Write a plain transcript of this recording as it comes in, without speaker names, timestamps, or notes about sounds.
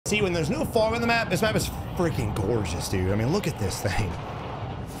See, when there's no fog on the map, this map is freaking gorgeous, dude. I mean, look at this thing.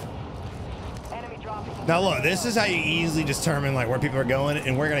 Now look, this is how you easily determine like where people are going,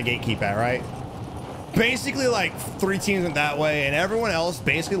 and we're gonna gatekeep at, right? Basically, like 3 teams went that way, and everyone else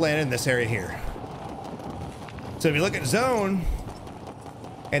basically landed in this area here. So if you look at zone,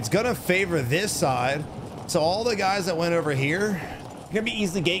 it's gonna favor this side. So all the guys that went over here are gonna be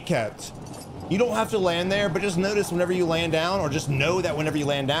easily gate kept. You don't have to land there, but just notice whenever you land down, or just know that whenever you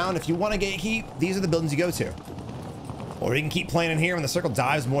land down, if you want to gatekeep, these are the buildings you go to. Or you can keep playing in here when the circle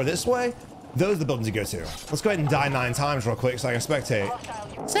dives more this way. Those are the buildings you go to. Let's go ahead and die 9 times real quick so I can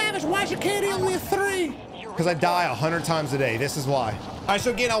spectate. Savage, why is your KD only a 3? Because I die 100 times a day. This is why. All right,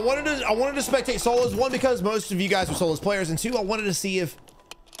 so again, I wanted to spectate solos. 1, because most of you guys are solos players, and 2, I wanted to see if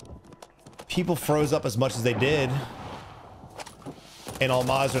people froze up as much as they did in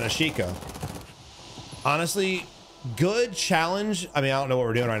Almaz and Ashika. Honestly, good challenge. I mean, I don't know what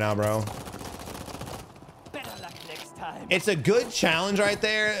we're doing right now, bro. Better luck next time. It's a good challenge right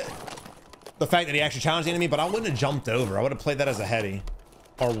there. The fact that he actually challenged the enemy, but I wouldn't have jumped over. I would have played that as a heady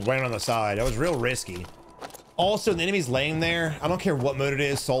or ran on the side. That was real risky. Also, the enemy's laying there. I don't care what mode it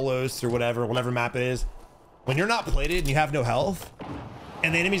is, solos through whatever map it is. When you're not plated and you have no health,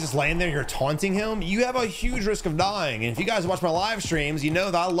 and the enemy's just laying there, you're taunting him, you have a huge risk of dying. And if you guys watch my live streams, you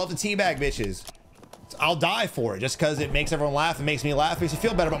know that I love to teabag bitches. I'll die for it just because it makes everyone laugh. It makes me laugh. It makes me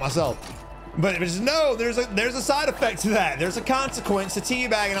feel better about myself. But just know there's a side effect to that. There's a consequence to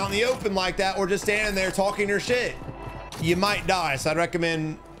teabagging out in the open like that, or just standing there talking your shit. You might die. So I'd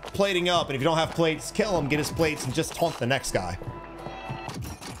recommend plating up. And if you don't have plates, kill him, get his plates, and just taunt the next guy.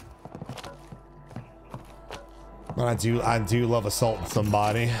 But I do love assaulting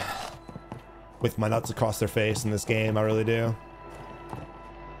somebody with my nuts across their face in this game. I really do.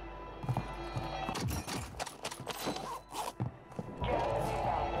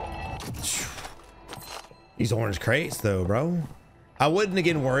 These orange crates though, bro. I wouldn't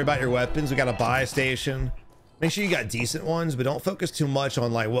again worry about your weapons. We got a buy station. Make sure you got decent ones, but don't focus too much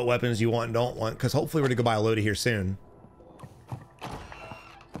on like what weapons you want and don't want, because hopefully we're gonna go buy a load of here soon.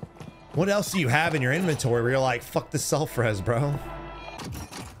 What else do you have in your inventory where you're like, fuck this self-res, bro?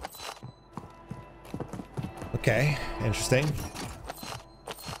 Okay, interesting.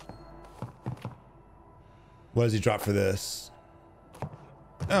 What does he drop for this?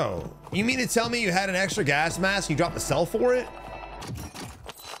 Oh, you mean to tell me you had an extra gas mask, you dropped the cell for it?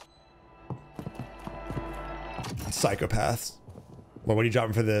 Psychopaths. Well, what are you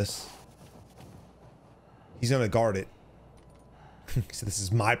dropping for this? He's gonna guard it. So this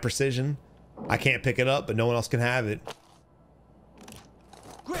is my precision. I can't pick it up, but no one else can have it.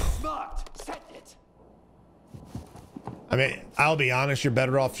 Grid marked. Set it. I mean, I'll be honest, you're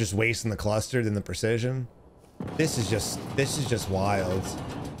better off just wasting the cluster than the precision. This is just wild.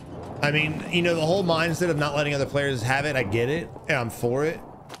 I mean, you know, the whole mindset of not letting other players have it, I get it, and I'm for it.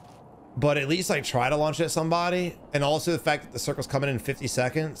 But at least like try to launch it at somebody. And also the fact that the circle's coming in 50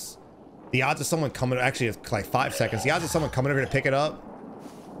 seconds. The odds of someone coming, actually it's like 5 seconds. The odds of someone coming over to pick it up.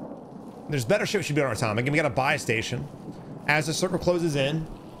 There's better shit we should be on our time. Again, we got a buy station. As the circle closes in,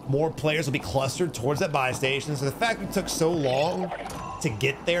 more players will be clustered towards that buy station. So the fact that it took so long to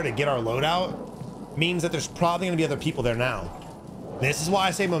get there, to get our loadout, means that there's probably gonna be other people there now. This is why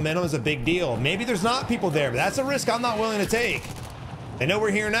I say momentum is a big deal. Maybe there's not people there, but that's a risk I'm not willing to take. They know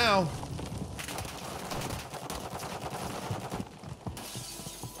we're here now.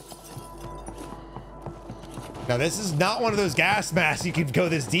 Now this is not one of those gas masks you could go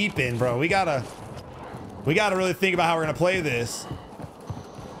this deep in, bro. We gotta really think about how we're gonna play this.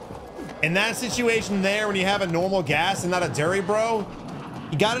 In that situation there, when you have a normal gas and not a Dury, bro,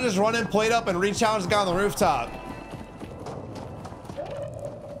 you gotta just run in, plate up, and re-challenge the guy on the rooftop.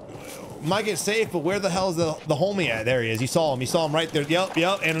 Might get safe, but where the hell is the homie at? There he is. You saw him right there. Yep.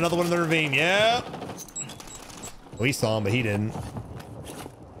 And another one in the ravine. Yep. We saw him, but he didn't.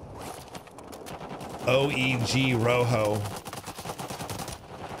 OEG Rojo.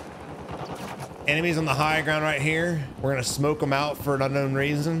 Enemies on the high ground right here. We're gonna smoke them out for an unknown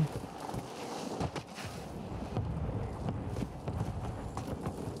reason.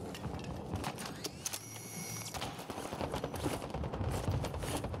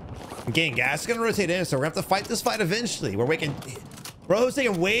 Again, gas is gonna rotate in, so we're gonna have to fight this fight eventually. Bro's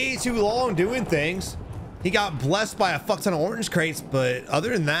taking way too long doing things. He got blessed by a fuck ton of orange crates, but other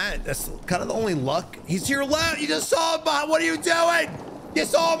than that, that's kind of the only luck. He's to your left. You just saw him. What are you doing? You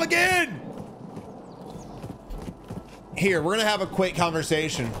saw him again. Here, we're gonna have a quick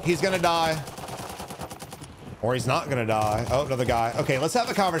conversation. He's gonna die, or he's not gonna die. Oh, another guy. Okay, let's have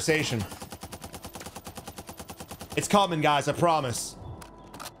a conversation. It's coming, guys. I promise.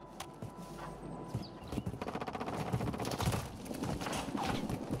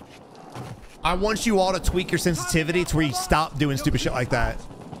 I want you all to tweak your sensitivity to where you stop doing stupid shit like that.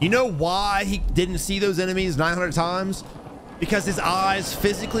 You know why he didn't see those enemies 900 times? Because his eyes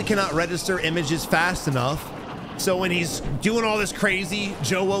physically cannot register images fast enough. So when he's doing all this crazy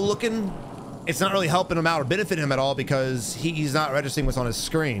Joe looking, it's not really helping him out or benefiting him at all because he's not registering what's on his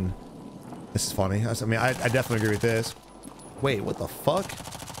screen. This is funny. I mean, I definitely agree with this. Wait, what the fuck?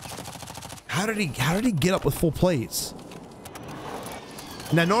 How did he get up with full plates?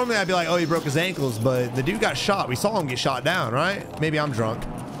 Now, normally I'd be like, oh, he broke his ankles, but the dude got shot. We saw him get shot down, right? Maybe I'm drunk.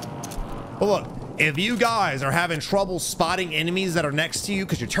 Well, look, if you guys are having trouble spotting enemies that are next to you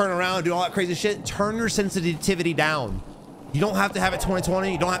because you're turning around and doing all that crazy shit, turn your sensitivity down. You don't have to have it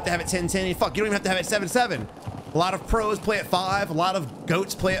 20/20. You don't have to have it 10/10. Fuck, you don't even have to have it 7/7. A lot of pros play at 5. A lot of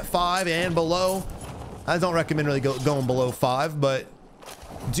goats play at 5 and below. I don't recommend really going below 5, but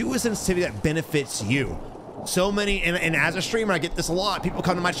do a sensitivity that benefits you. So many, and as a streamer, I get this a lot. People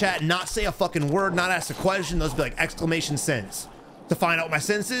come to my chat and not say a fucking word, not ask a question. Those be like exclamation sense to find out what my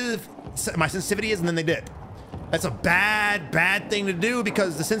sensitivity is, and then they dip. That's a bad thing to do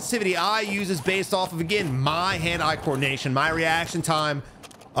because the sensitivity I use is based off of, again, my hand-eye coordination, my reaction time,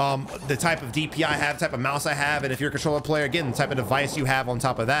 the type of DPI I have, the type of mouse I have, and if you're a controller player, again, the type of device you have on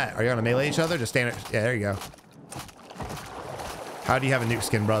top of that. Are you gonna melee each other? Just stand it. Yeah, there you go. How do you have a nuke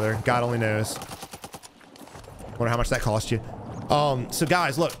skin, brother? God only knows. Wonder how much that cost you. So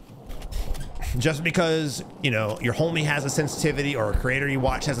guys, look, just because, you know, your homie has a sensitivity or a creator you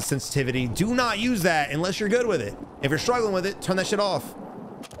watch has a sensitivity, do not use that unless you're good with it. If you're struggling with it, turn that shit off.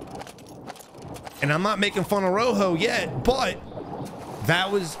 And I'm not making fun of Rojo yet, but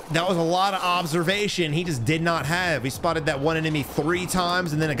that was a lot of observation he just did not have. We spotted that one enemy 3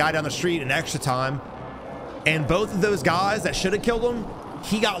 times and then a guy down the street an extra time. And both of those guys that should have killed him,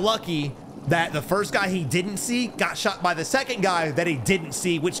 he got lucky that the first guy he didn't see got shot by the second guy that he didn't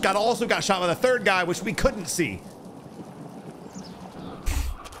see, which also got shot by the third guy, which we couldn't see.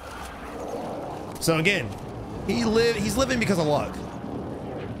 So again, he's living because of luck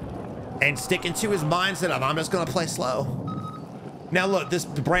and sticking to his mindset of, I'm just gonna play slow. Now look, this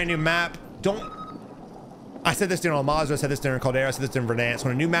brand new map, I said this during Almazra, I said this during Caldera, I said this during Verdansk.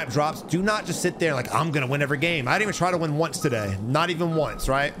 When a new map drops, do not just sit there like, I'm gonna win every game. I didn't even try to win once today, not even once,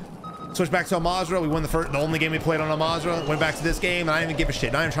 right? Switch back to Almazra. We won the only game we played on Almazra. Went back to this game, and I didn't even give a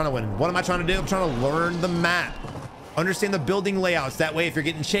shit. Not even trying to win. What am I trying to do? I'm trying to learn the map. Understand the building layouts. That way, if you're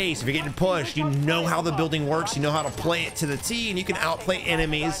getting chased, if you're getting pushed, you know how the building works. You know how to play it to the T, and you can outplay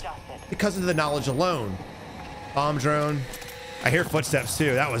enemies because of the knowledge alone. Bomb drone. I hear footsteps,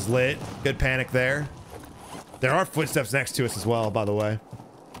 too. That was lit. Good panic there. There are footsteps next to us as well, by the way.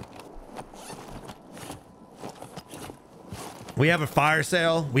 We have a fire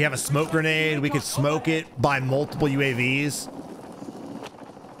sale. We have a smoke grenade. We could smoke it by multiple UAVs.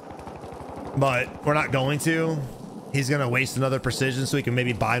 But we're not going to. He's going to waste another precision so he can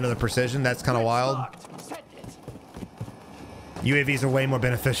maybe buy another precision. That's kind of wild. UAVs are way more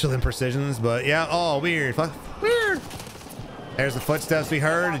beneficial than precisions, but yeah. Oh, weird. Weird. There's the footsteps we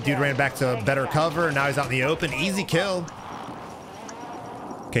heard. The dude ran back to better cover, and now he's out in the open. Easy kill.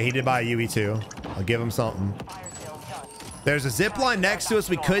 Okay, he did buy a UE too. I'll give him something. There's a zip line next to us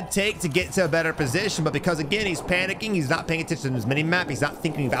we could take to get to a better position, but because again he's panicking, he's not paying attention to his mini map, he's not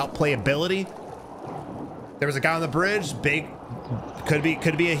thinking of outplayability. There was a guy on the bridge, big, could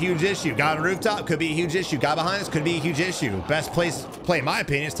be a huge issue. Guy on the rooftop, could be a huge issue. Guy behind us, could be a huge issue. Best place to play, in my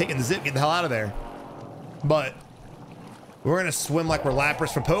opinion, is taking the zip, get the hell out of there. But we're gonna swim like we're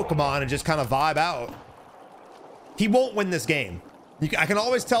Lapras from Pokemon and just kind of vibe out. He won't win this game. I can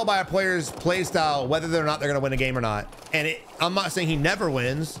always tell by a player's play style whether or not they're going to win a game or not. And I'm not saying he never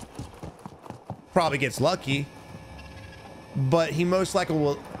wins. Probably gets lucky. But he most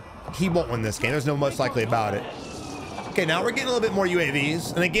likely he won't win this game. There's no most likely about it. Okay, now we're getting a little bit more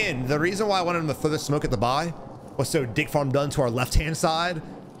UAVs. And again, the reason why I wanted him to throw the smoke at the buy was so Dick Farm done to our left-hand side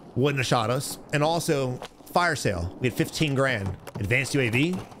wouldn't have shot us. And also, fire sale. We had 15 grand. Advanced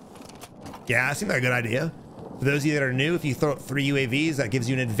UAV? Yeah, that seemed like a good idea. For those of you that are new, if you throw up 3 UAVs, that gives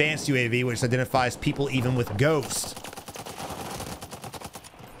you an advanced UAV, which identifies people even with Ghost.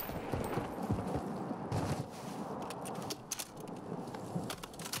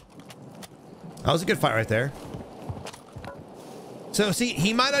 That was a good fight right there. So see,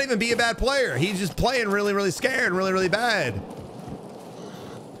 he might not even be a bad player. He's just playing really, really scared, really, really bad.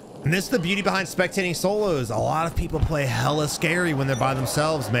 And this is the beauty behind spectating solos. A lot of people play hella scary when they're by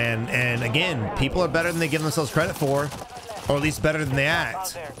themselves, man. And again, people are better than they give themselves credit for, or at least better than they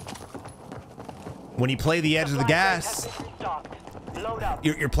act. When you play the edge of the gas,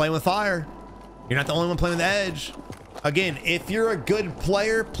 you're playing with fire. You're not the only one playing with the edge. Again, if you're a good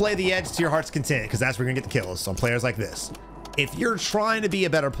player, play the edge to your heart's content, because that's where you're gonna get the kills on players like this. If you're trying to be a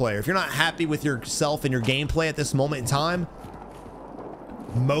better player, if you're not happy with yourself and your gameplay at this moment in time,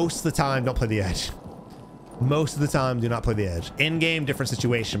 most of the time, don't play the edge. Most of the time, do not play the edge. In game, different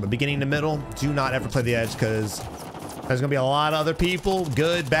situation, but beginning to middle, do not ever play the edge, because there's gonna be a lot of other people,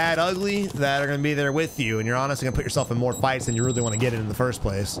 good, bad, ugly, that are gonna be there with you, and you're honestly gonna put yourself in more fights than you really want to get in the first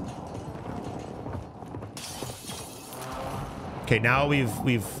place. Okay, now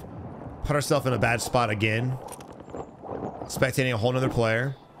we've put ourselves in a bad spot again. Spectating a whole nother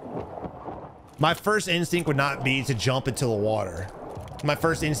player. My first instinct would not be to jump into the water. My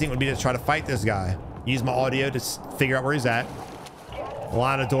first instinct would be to try to fight this guy. Use my audio to figure out where he's at. A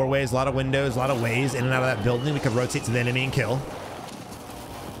lot of doorways, a lot of windows, a lot of ways in and out of that building. We could rotate to the enemy and kill.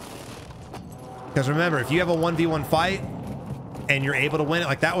 Because remember, if you have a 1v1 fight and you're able to win it,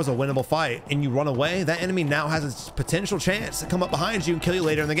 like that was a winnable fight, and you run away, that enemy now has a potential chance to come up behind you and kill you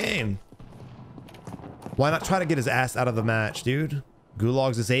later in the game. Why not try to get his ass out of the match, dude?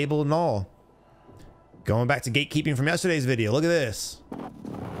 Gulag's disabled and all. Going back to gatekeeping from yesterday's video. Look at this.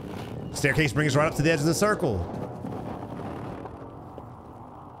 Staircase brings us right up to the edge of the circle.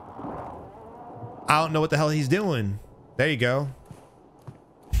 I don't know what the hell he's doing. There you go.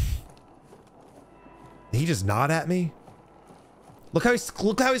 Did he just nod at me? Look how he's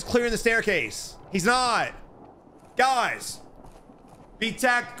clearing the staircase. He's not. Guys, be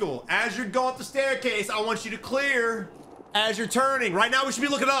tactical. As you're going up the staircase, I want you to clear as you're turning. Right now, we should be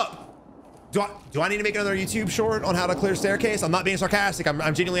looking up. Do I need to make another YouTube short on how to clear staircase? I'm not being sarcastic.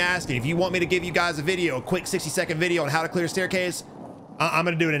 I'm genuinely asking. If you want me to give you guys a video, a quick 60-second video on how to clear staircase, I'm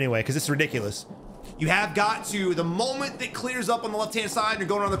going to do it anyway because it's ridiculous. You have got to, the moment that clears up on the left-hand side and you're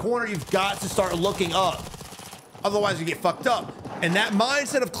going around the corner, you've got to start looking up. Otherwise, you get fucked up. And that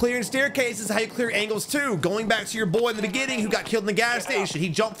mindset of clearing staircases is how you clear angles too. Going back to your boy in the beginning who got killed in the gas station. He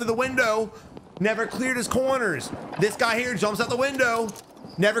jumped through the window, never cleared his corners. This guy here jumps out the window,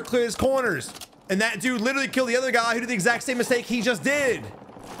 never cleared his corners. And that dude literally killed the other guy who did the exact same mistake he just did.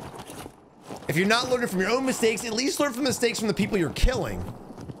 If you're not learning from your own mistakes, at least learn from mistakes from the people you're killing.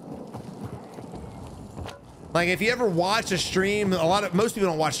 Like if you ever watch a stream, most people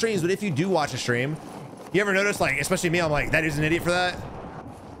don't watch streams, but if you do watch a stream, you ever notice, like, especially me, I'm like, that dude's an idiot for that?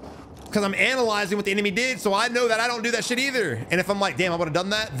 Because I'm analyzing what the enemy did, so I know that I don't do that shit either. And if I'm like, damn, I would have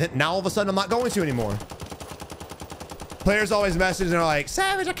done that, then now all of a sudden I'm not going to anymore. Players always message and they're like,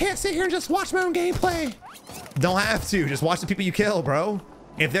 Savage, I can't sit here and just watch my own gameplay. Don't have to. Just watch the people you kill, bro.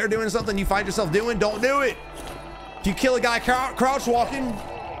 If they're doing something you find yourself doing, don't do it. If you kill a guy crouch walking,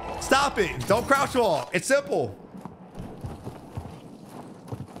 stop it. Don't crouch walk. It's simple.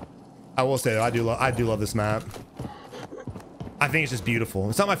 I will say, I do love this map. I think it's just beautiful.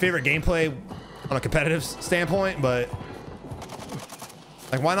 It's not my favorite gameplay on a competitive standpoint, but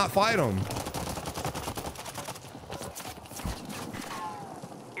like, why not fight them?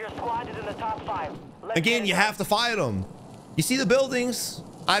 Your squad is in the top 5. Again, you have to fight them. You see the buildings.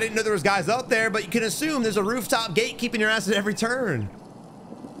 I didn't know there was guys up there, but you can assume there's a rooftop gate keeping your ass at every turn.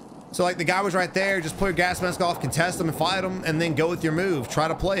 So like the guy was right there, just pull your gas mask off, contest them and fight them, and then go with your move. Try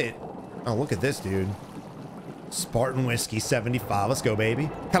to play it. Oh, look at this dude. Spartan whiskey 75. Let's go, baby.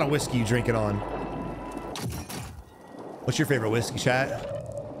 What kind of whiskey you drinking on? What's your favorite whiskey, chat?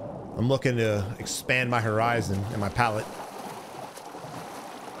 I'm looking to expand my horizon and my palate.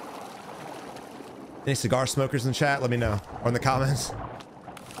 Any cigar smokers in chat? Let me know. Or in the comments.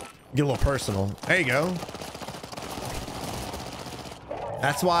 Get a little personal. There you go.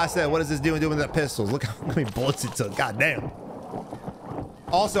 That's why I said, what is this doing with that pistols? Look how many bullets it took. God damn.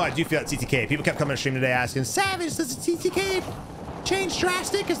 Also, I do feel that TTK. People kept coming to stream today asking, Savage, does the TTK change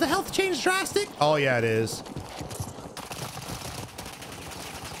drastic? Is the health change drastic? Oh, yeah, it is.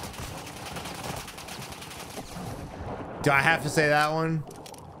 Do I have to say that one?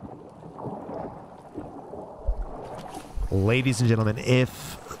 Ladies and gentlemen,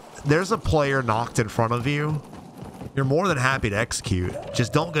 if there's a player knocked in front of you, you're more than happy to execute.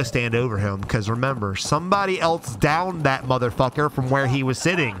 Just don't go stand over him, because remember, somebody else downed that motherfucker from where he was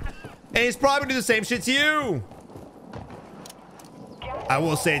sitting. And he's probably gonna do the same shit to you. I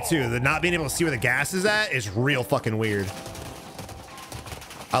will say too, that not being able to see where the gas is at is real fucking weird.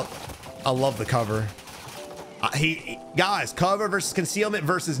 I love the cover. Guys, cover versus concealment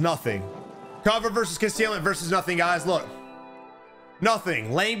versus nothing. Cover versus concealment versus nothing, guys. Look.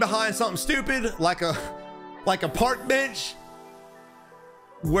 Nothing. Laying behind something stupid like a park bench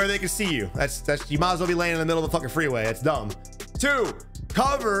where they can see you. That's you might as well be laying in the middle of the fucking freeway. It's dumb. 2,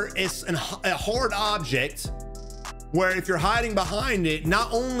 cover is a hard object where if you're hiding behind it,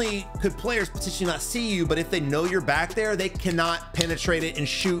 not only could players potentially not see you, but if they know you're back there, they cannot penetrate it and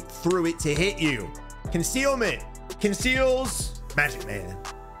shoot through it to hit you. Concealment conceals, Magic Man,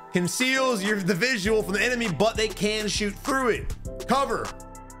 conceals the visual from the enemy, but they can shoot through it. Cover,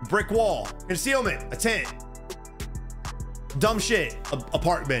 brick wall. Concealment, a tent. Dumb shit, a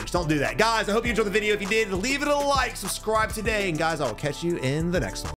park bench. Don't do that. Guys, I hope you enjoyed the video. If you did, leave it a like, subscribe today, and guys, I will catch you in the next one.